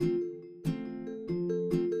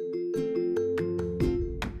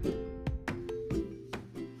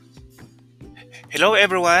Hello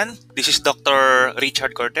everyone, this is Dr.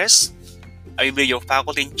 Richard Cortez. I will be your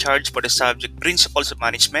faculty in charge for the subject Principles of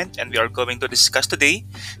Management, and we are going to discuss today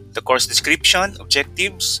the course description,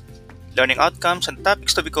 objectives, learning outcomes, and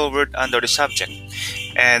topics to be covered under the subject.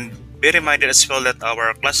 And be reminded as well that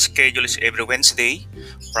our class schedule is every Wednesday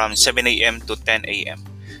from 7 a.m. to 10 a.m.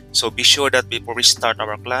 So be sure that before we start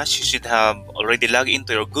our class, you should have already logged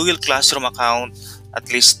into your Google Classroom account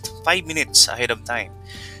at least 5 minutes ahead of time.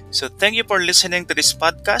 So thank you for listening to this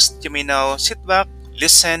podcast. You may now sit back,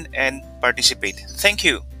 listen, and participate. Thank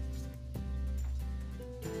you.